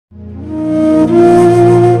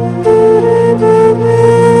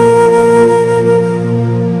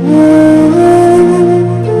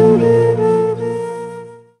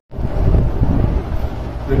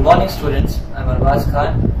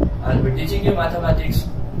Mathematics,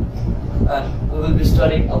 and we will be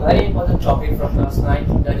studying a very important topic from class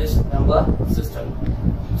 9, that is number system.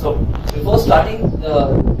 So before starting the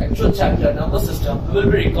actual chapter number system, we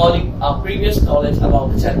will be recalling our previous knowledge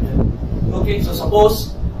about the chapter. Okay, so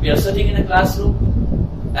suppose we are sitting in a classroom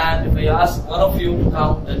and if I ask one of you to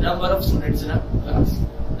count the number of students in a class,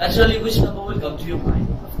 naturally which number will come to your mind?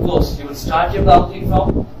 Of course, you will start your counting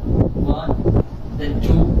from 1, then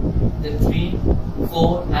 2, then 3,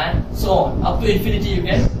 4 and so on. Up to infinity you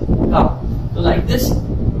can count. So like this,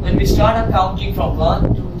 when we start our counting from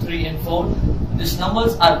 1, 2, 3 and 4, these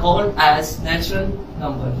numbers are called as natural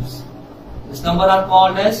numbers. These numbers are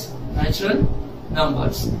called as natural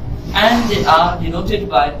numbers. And they are denoted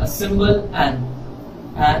by a symbol and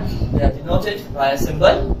they are denoted by a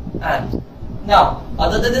symbol and. Now,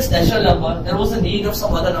 other than this natural number, there was a need of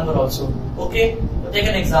some other number also. Okay, so take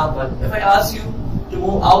an example. If I ask you to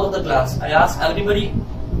move out of the class, I ask everybody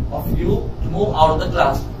of you to move out of the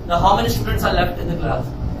class. Now, how many students are left in the class?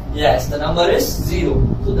 Yes, the number is 0.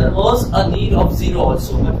 So there was a need of 0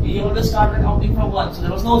 also, but we always start by counting from 1, so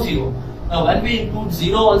there was no 0. Now, when we include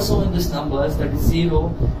 0 also in these numbers, that is 0,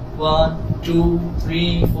 1, 2,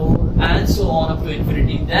 3, 4 and so on up to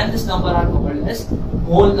infinity, then this number are called as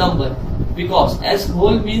whole number, because as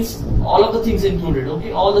whole means all of the things included.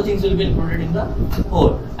 Okay, all the things will be included in the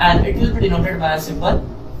whole and it will be denoted by a symbol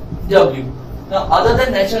W. Now other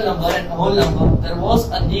than natural number and whole number, there was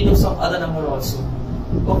a need of some other number also.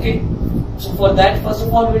 Okay, so for that, first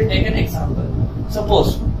of all we will take an example.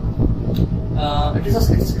 Suppose it is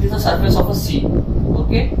a surface of a sea.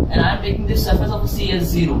 Okay, and I am taking this surface of a sea as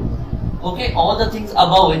 0. Okay, all the things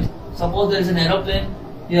above it, suppose there is an aeroplane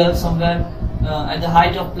here somewhere at the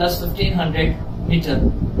height of plus 1500 meter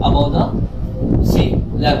above the sea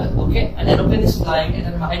level. Okay, an aeroplane is flying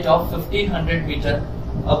at a height of 1500 meter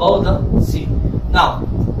above the sea. Now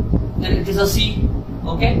it is a sea.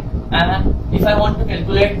 Okay, and if I want to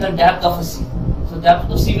calculate the depth of a sea, so depth of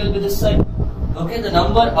the sea will be this side. Okay, the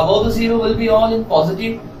number above the 0 will be all in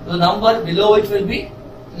positive, the number below it will be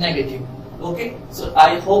negative. Okay, so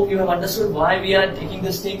I hope you have understood why we are taking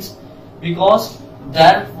these things, because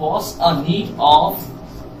there was a need of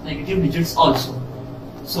negative digits also.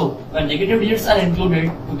 So when negative digits are included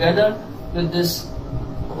together with this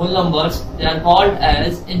whole numbers, they are called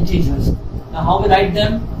as integers. Now how we write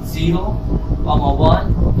them? 0,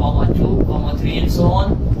 1, 2, 3 and so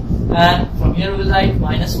on, and from here we will write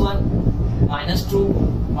 -1, -2,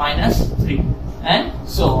 -3 and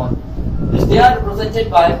so on. They are represented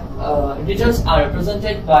by integers are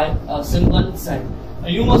represented by a symbol Z. Now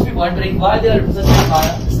you must be wondering why they are represented by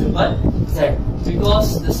a symbol Z,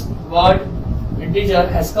 because this word integer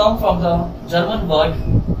has come from the German word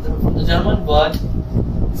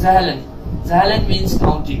Zahlen. Zahlen means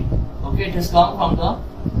counting. Okay, it has come from the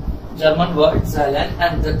German word Zahlen,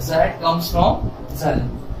 and the Z comes from Zahlen.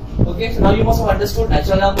 Okay, so now you must have understood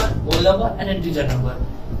natural number, whole number and integer number.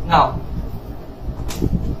 Now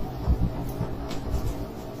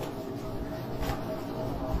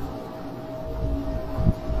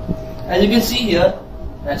as you can see here,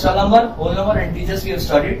 natural number, whole number and integers we have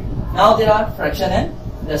studied. Now there are fraction and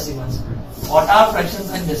decimals. What are fractions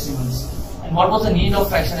and decimals? And what was the need of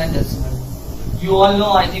fraction and decimal? You all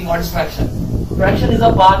know, I think, what is fraction. Fraction is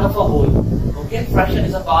a part of a whole. Okay, fraction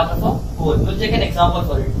is a part of a whole. We'll take an example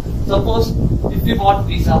for it. Suppose if we bought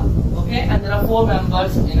pizza, okay, and there are 4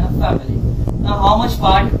 members in a family. Now how much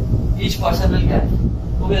part each person will get?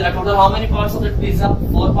 Okay, total how many parts of that pizza?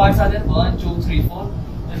 4 parts are there. 1, 2, 3, 4.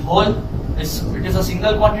 And whole it is a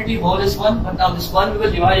single quantity, whole is 1, but now this 1 we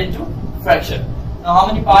will divide into fraction. Now how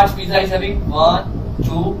many parts pizza is having? 1,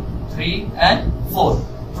 2, 3 and 4.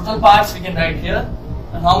 Total parts we can write here.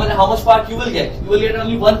 And how much part you will get? You will get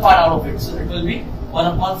only 1 part out of it, so it will be 1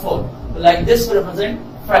 upon 4. So like this we represent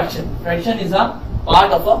fraction. Fraction is a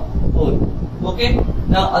part of a whole. Okay.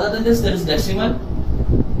 Now other than this there is decimal.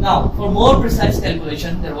 Now for more precise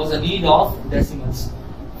calculation there was a need of decimals.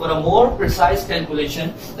 For a more precise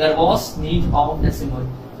calculation, there was need of decimal.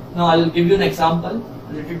 Now I will give you an example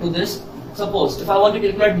related to this. Suppose if I want to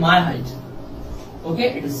calculate my height, okay,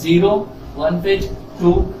 it is 0, 1 feet,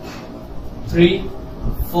 2, 3,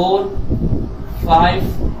 4, 5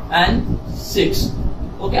 and 6.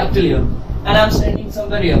 Okay, up till here. And I am standing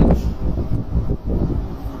somewhere here.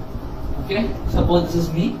 Okay, suppose this is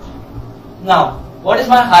me. Now, what is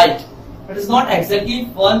my height? It is not exactly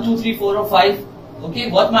 1, 2, 3, 4 or 5.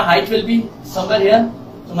 Okay, what my height will be? Somewhere here.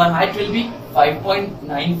 So my height will be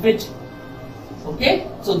 5.9 feet. Okay,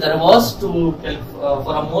 so there was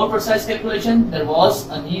for a more precise calculation, there was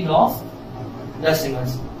a need of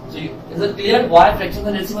decimals. So is it clear why fractions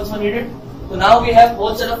and decimals were needed? So now we have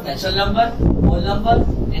whole set of natural number, whole number,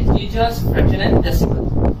 integers, fraction and decimal.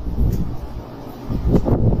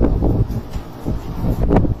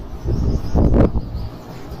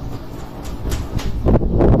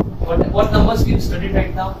 What numbers we have studied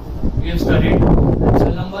right now? We have studied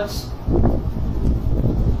natural numbers,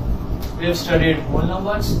 we have studied whole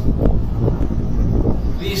numbers,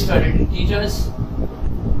 we studied integers,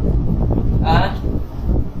 and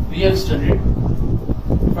we have studied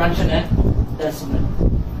fraction and decimal.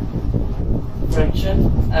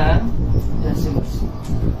 Fraction and decimals.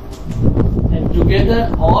 And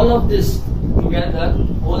together, all of this together,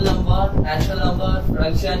 whole number, natural number,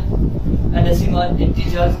 fraction and decimal,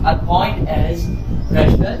 integers are called as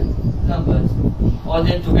rational numbers. Or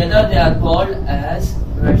then together they are called as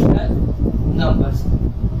rational numbers.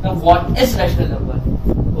 Now what is rational number?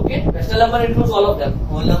 Okay, rational number includes all of them: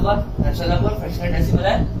 whole number, natural number, fraction and decimal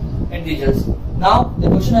and integers. Now the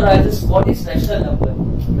question arises, what is rational number?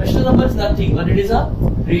 Rational number is nothing but it is a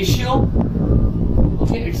ratio.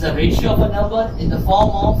 Okay, it's a ratio of a number in the form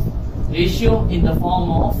of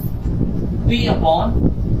P upon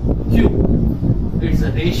Q. It's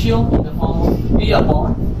a ratio in the form of P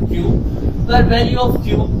upon Q, where value of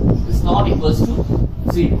Q is not equals to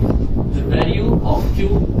 0. The value of Q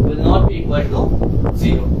will not be equal to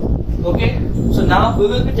 0. Okay, so now we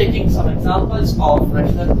will be taking some examples of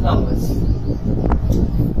rational numbers.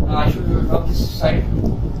 Now I should drop this side.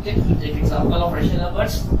 Okay, we'll take example of rational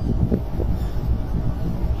numbers.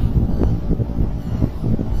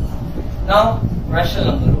 Now, rational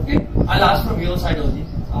number. Okay, I'll ask from your side only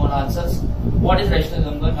our answers. What is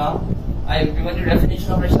rational number? Now, I have given you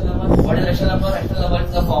definition of rational number. What is rational number? Rational number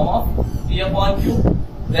is the form of P upon Q,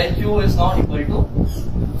 where Q is not equal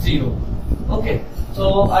to 0. Okay,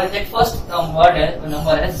 so I'll take first number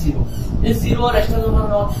as 0. Is 0 a rational number or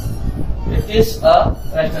not? It is a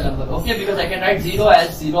rational number. Okay, because I can write 0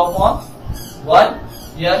 as 0 upon 1.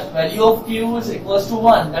 Here, value of Q is equals to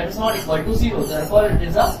 1. That is not equal to 0. Therefore, it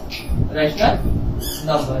is a rational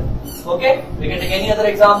number. Okay, we can take any other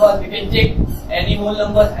example. We can take any whole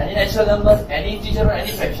number, any natural number, any integer or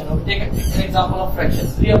any fraction. Okay, take an example of fraction.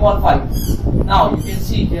 3 upon 5. Now, you can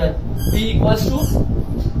see here, P equals to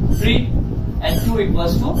 3 and Q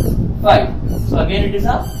equals to 5. So, again it is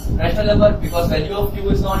a rational number because value of Q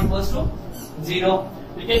is not equals to 0.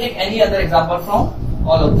 We can take any other example from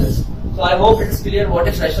all of this. So I hope it is clear what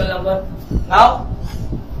is rational number. Now,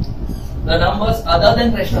 the numbers other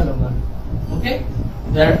than rational number. Okay,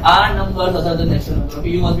 there are numbers other than rational number. Okay,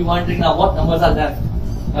 you must be wondering now what numbers are left.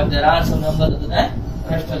 But there are some numbers other than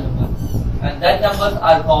rational number, and that numbers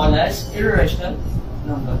are called as irrational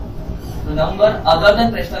number. The number other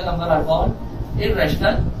than rational number are called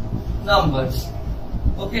irrational numbers.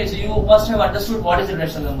 Okay, so you must have understood what is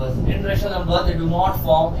irrational numbers. Irrational numbers, they do not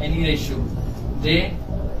form any ratio. They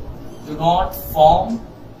do not form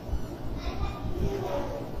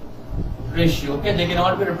ratio. Okay, they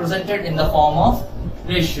cannot be represented in the form of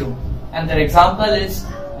ratio. And their example is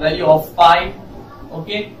value of pi.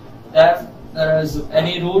 Okay, that there is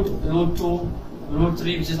any root 2, root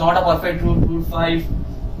 3, which is not a perfect root, root 5,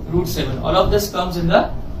 root 7. All of this comes in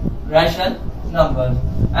the rational number.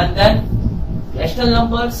 And then rational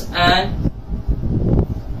numbers and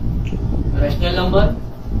irrational number,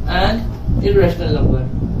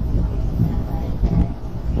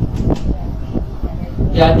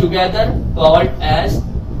 they are together called as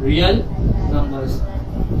real numbers.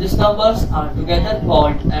 These numbers are together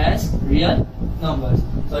called as real numbers.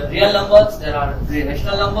 So real numbers, there are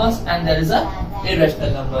rational numbers and there is a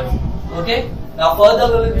irrational number. Okay. Now further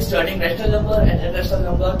we will be studying rational number and irrational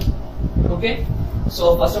number. Okay.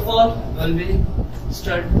 So first of all we will be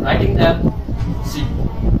writing them. See.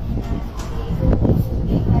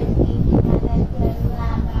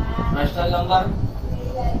 Rational number,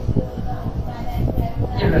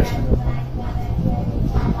 irrational number.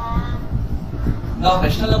 Now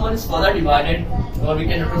rational number is further divided, or we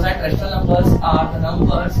can represent rational numbers are the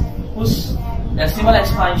numbers whose decimal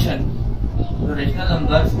expansion. The rational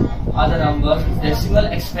numbers are the numbers whose decimal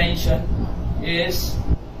expansion is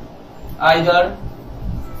either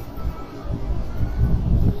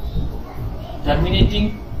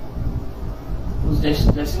terminating, whose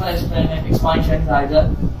decimal expansion is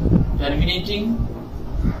either terminating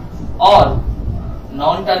or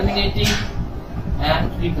non-terminating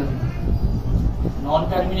and recurring.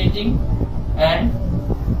 Non-terminating and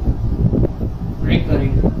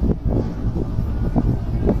recurring.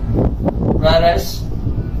 Whereas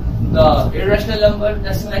the irrational number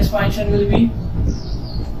decimal expansion will be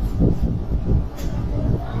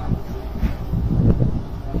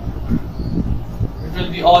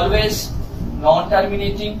always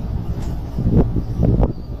non-terminating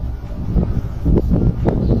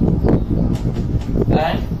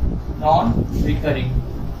recurring.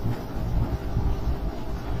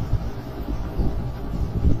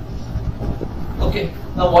 Okay,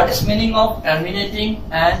 now what is meaning of terminating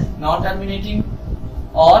and non-terminating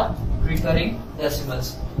or recurring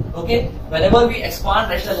decimals? Okay, whenever we expand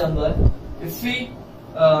rational number, if we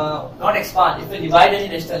not expand, if we divide any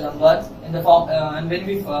rational number in the form and when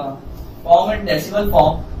we form in decimal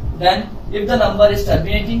form, then if the number is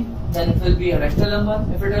terminating, then it will be a rational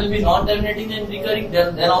number. If it will be non-terminating and recurring,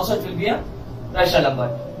 then also it will be a rational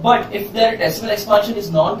number. But if the decimal expansion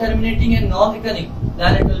is non-terminating and non-recurring,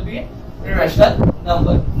 then it will be a irrational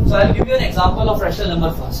number. So I will give you an example of rational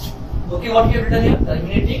number first. Okay, what we have written here: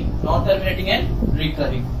 terminating, non-terminating and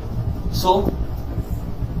recurring. So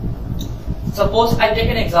suppose I take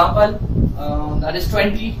an example that is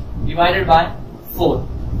 20 divided by 4.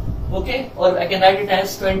 Okay, or I can write it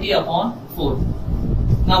as 20 upon 4.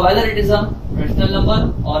 Now whether it is a rational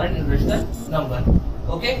number or an irrational number.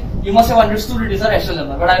 Okay, you must have understood it is a rational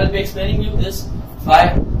number, but I will be explaining you this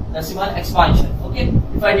by decimal expansion. Okay,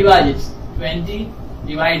 if I divide it, 20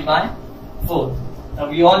 divided by 4. Now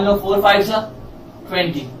we all know 4 5s are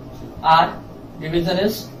 20. Our division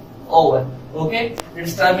is over. Okay, it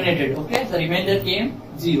is terminated. Okay, the remainder came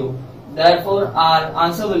 0. Therefore, our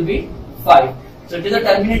answer will be 5. So it is a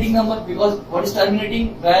terminating number, because what is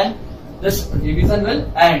terminating? When this division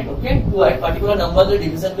will end. Okay, to a particular number the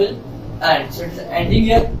division will end. So it is ending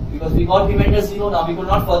here because we got remainder 0. Now we could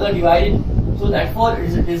not further divide it. So therefore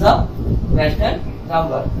it is a rational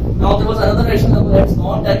number. Now there was another rational number that is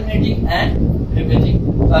non-terminating and repeating.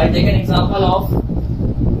 So I will take an example of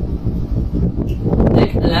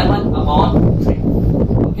 11 upon 3.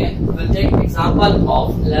 Okay, we will take an example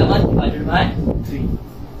of 11 divided by 3.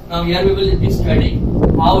 Now here we will be studying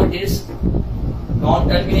how it is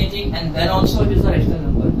non-terminating and then also it is a rational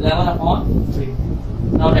number. 11 upon 3.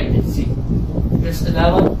 Now write it. See, it is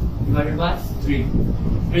 11 divided by 3.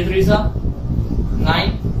 3 3s are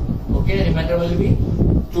 9. Okay, remainder will be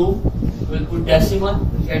 2. We will put decimal.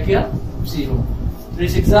 We will get here 0. 3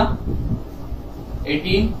 6 are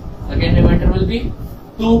 18. Again remainder will be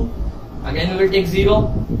 2. Again we will take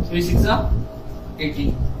 0. 3 6 are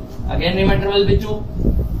 18. Again remainder will be 2.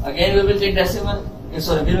 Again we will take decimal.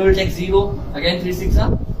 Sorry, we will take 0. Again 3 6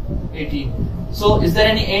 are 18. So is there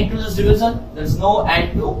any end to this division? There is no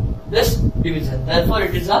end to this division. Therefore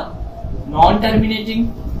it is a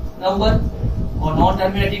non-terminating number or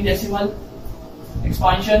non-terminating decimal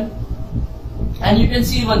expansion. And you can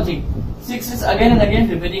see one thing, 6 is again and again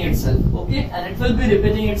repeating itself. Okay, and it will be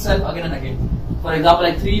repeating itself again and again. For example,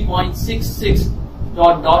 like 3.66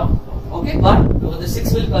 dot dot. Okay, but the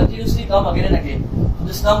 6 will continuously come again and again. So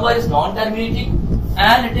this number is non-terminating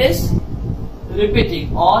and it is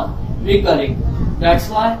repeating or recurring. That's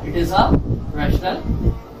why it is a rational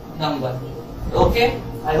number. Okay,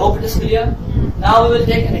 I hope it is clear. Now we will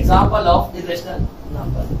take an example of irrational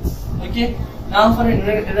number. Okay, now for an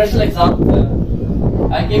irrational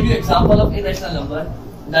example, I gave you example of irrational number,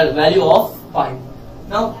 the value of pi.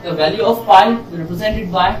 Now the value of pi is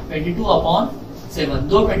represented by 22 upon 7.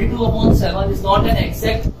 Though 22 upon 7 is not an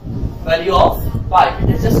exact value of pi, it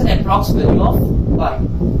is just an approx value of pi.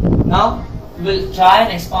 Now we will try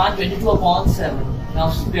and expand 22 upon 7.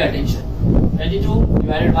 Now pay attention. 22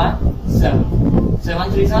 divided by 7.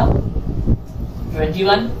 7 3s are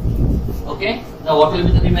 21. Okay. Now what will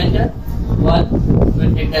be the remainder? 1. We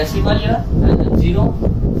will take decimal here and then 0.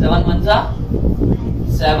 7 1s are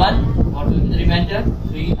 7. What will be the remainder?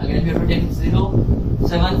 3. Again we have to take 0.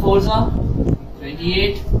 7 4s are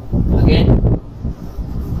 28. Again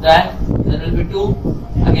that there will be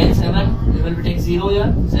 2. Again 7. We will be taking 0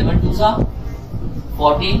 here. 7 2s are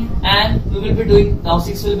 14, and we will be doing, now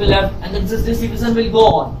 6 will be left, and then this division will go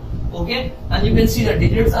on. Okay, and you can see the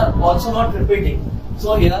digits are also not repeating.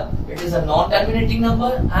 So here it is a non-terminating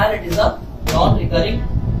number and it is a non-recurring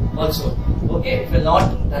also. Okay, it will not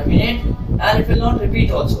terminate and it will not repeat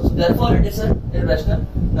also. So therefore it is an irrational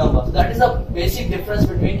number. So that is the basic difference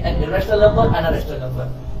between an irrational number and a rational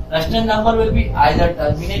number. Rational number will be either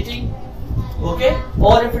terminating, okay,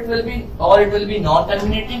 or it will be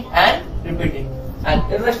non-terminating and repeating.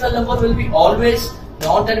 And irrational number will be always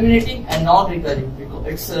non-terminating and non-recurring, because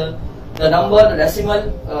it's the number, the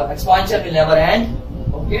decimal expansion will never end.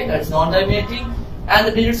 Okay, that is non-terminating, and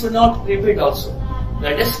the digits will not repeat also.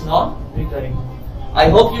 That is non-recurring. I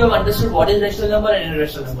hope you have understood what is rational number and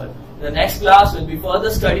irrational number. The next class will be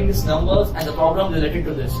further studying these numbers and the problem related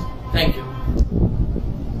to this. Thank you.